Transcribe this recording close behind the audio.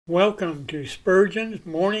Welcome to Spurgeon's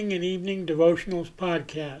Morning and Evening Devotionals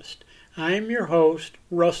Podcast. I am your host,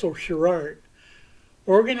 Russell Sherrard.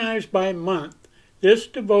 Organized by month, this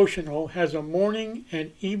devotional has a morning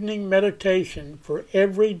and evening meditation for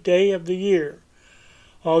every day of the year.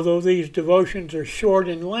 Although these devotions are short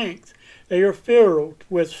in length, they are filled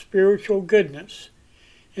with spiritual goodness.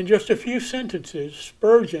 In just a few sentences,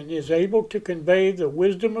 Spurgeon is able to convey the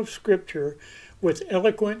wisdom of Scripture with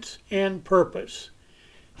eloquence and purpose.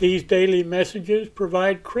 These daily messages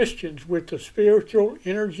provide Christians with the spiritual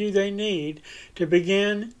energy they need to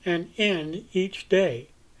begin and end each day.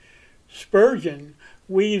 Spurgeon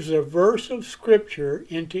weaves a verse of Scripture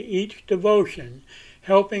into each devotion,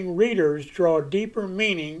 helping readers draw deeper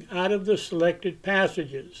meaning out of the selected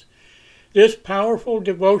passages. This powerful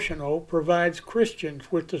devotional provides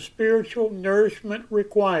Christians with the spiritual nourishment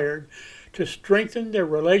required to strengthen their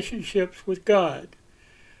relationships with God.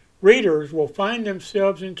 Readers will find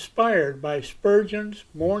themselves inspired by Spurgeon's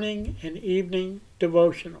morning and evening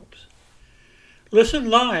devotionals.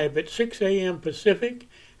 Listen live at 6 a.m. Pacific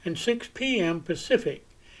and 6 p.m. Pacific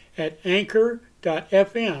at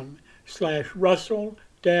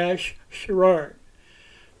anchor.fm/Russell-Sherrard.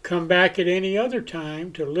 Come back at any other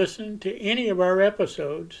time to listen to any of our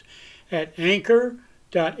episodes at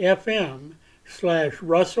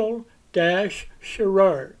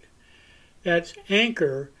anchor.fm/Russell-Sherrard. That's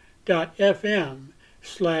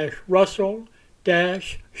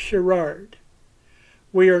anchor.fm/Russell-Sherrard.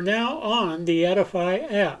 We are now on the Edify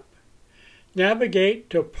app. Navigate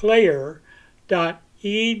to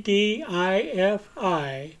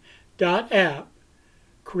player.edifi.app,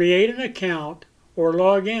 create an account, or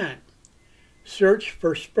log in. Search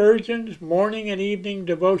for Spurgeon's Morning and Evening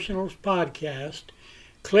Devotionals Podcast,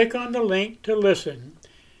 click on the link to listen,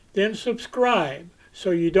 then subscribe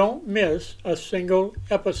so you don't miss a single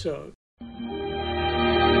episode.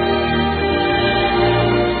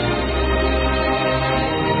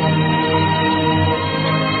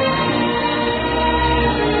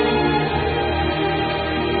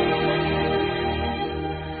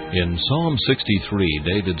 In Psalm 63,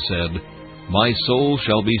 David said, "My soul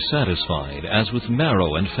shall be satisfied as with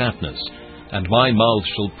marrow and fatness, and my mouth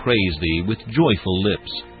shall praise thee with joyful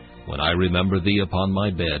lips, when I remember thee upon my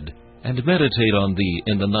bed, and meditate on thee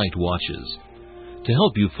in the night watches." To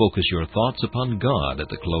help you focus your thoughts upon God at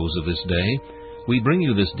the close of this day, we bring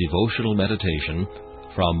you this devotional meditation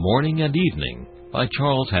from Morning and Evening by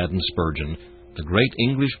Charles Haddon Spurgeon, the great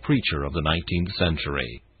English preacher of the 19th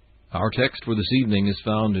century. Our text for this evening is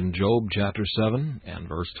found in Job chapter 7 and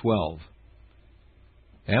verse 12.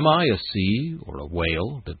 "Am I a sea or a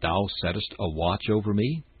whale that thou settest a watch over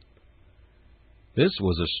me?" This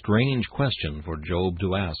was a strange question for Job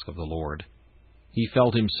to ask of the Lord. He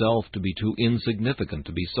felt himself to be too insignificant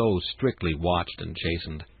to be so strictly watched and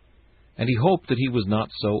chastened, and he hoped that he was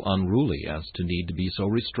not so unruly as to need to be so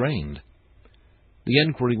restrained. The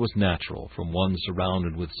enquiry was natural from one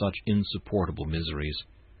surrounded with such insupportable miseries.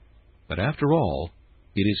 But after all,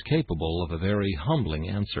 it is capable of a very humbling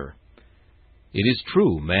answer. It is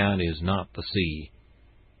true man is not the sea,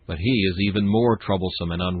 but he is even more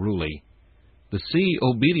troublesome and unruly. The sea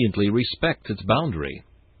obediently respects its boundary,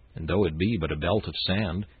 and though it be but a belt of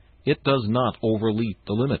sand, it does not overleap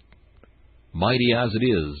the limit. Mighty as it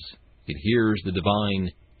is, it hears the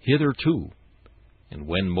divine "hitherto," and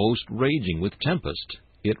when most raging with tempest,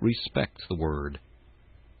 it respects the word.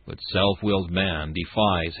 But self-willed man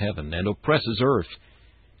defies heaven and oppresses earth.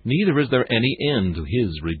 Neither is there any end to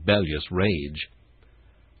his rebellious rage.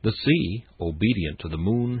 The sea, obedient to the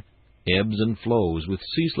moon, ebbs and flows with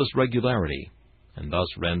ceaseless regularity, and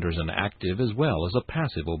thus renders an active as well as a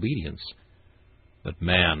passive obedience. But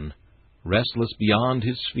man, restless beyond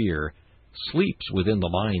his sphere, sleeps within the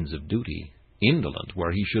lines of duty, indolent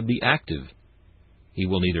where he should be active. He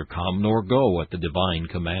will neither come nor go at the divine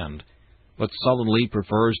command, but sullenly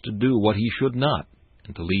prefers to do what he should not,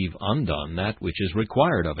 and to leave undone that which is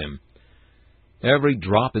required of him. Every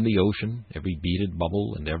drop in the ocean, every beaded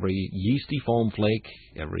bubble, and every yeasty foam flake,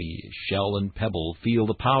 every shell and pebble feel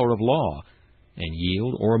the power of law, and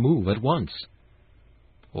yield or move at once.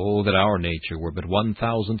 Oh, that our nature were but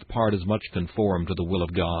 1,000th part as much conformed to the will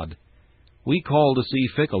of God! We call the sea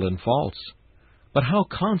fickle and false, but how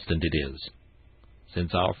constant it is!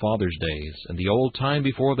 Since our fathers' days, and the old time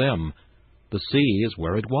before them, the sea is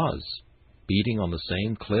where it was, beating on the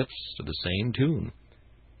same cliffs to the same tune.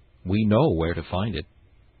 We know where to find it.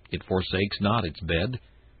 It forsakes not its bed,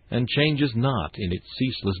 and changes not in its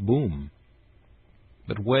ceaseless boom.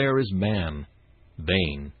 But where is man,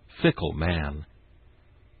 vain, fickle man?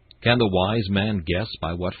 Can the wise man guess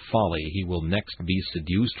by what folly he will next be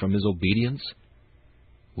seduced from his obedience?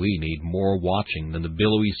 We need more watching than the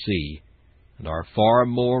billowy sea, and are far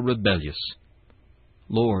more rebellious.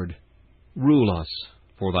 Lord, rule us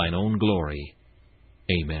for thine own glory.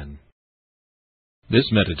 Amen. This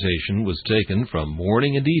meditation was taken from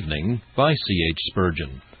Morning and Evening by C.H.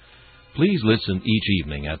 Spurgeon. Please listen each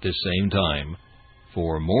evening at this same time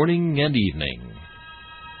for Morning and Evening.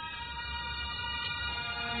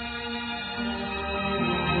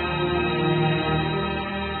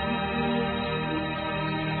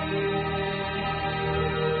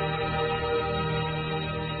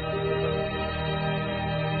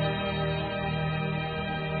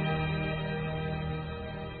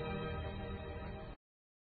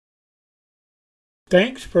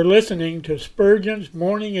 Thanks for listening to Spurgeon's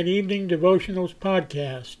Morning and Evening Devotionals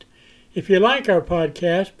podcast. If you like our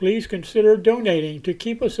podcast, please consider donating to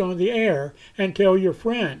keep us on the air and tell your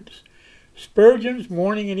friends. Spurgeon's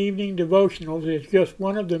Morning and Evening Devotionals is just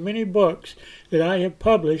one of the many books that I have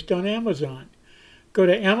published on Amazon. Go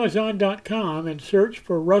to Amazon.com and search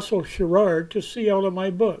for Russell Sherrard to see all of my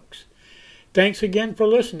books. Thanks again for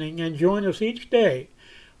listening, and join us each day,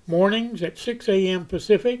 mornings at 6 a.m.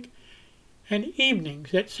 Pacific, and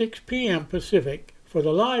evenings at 6 p.m. Pacific for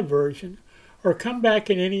the live version, or come back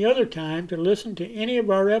at any other time to listen to any of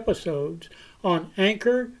our episodes on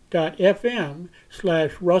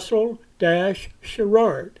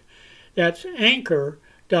anchor.fm/Russell-Sherrard. That's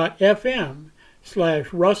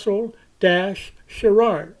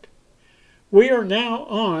anchor.fm/Russell-Sherrard. We are now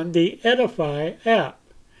on the Edify app.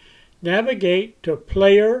 Navigate to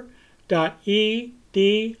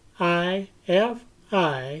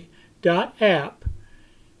player.edifi.app.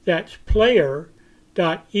 That's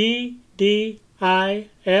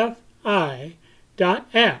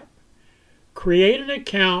player.edifi.app. Create an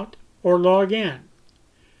account or log in.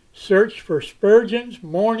 Search for Spurgeon's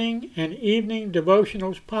Morning and Evening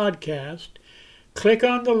Devotionals podcast. Click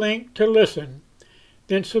on the link to listen,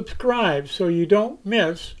 then subscribe so you don't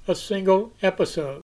miss a single episode.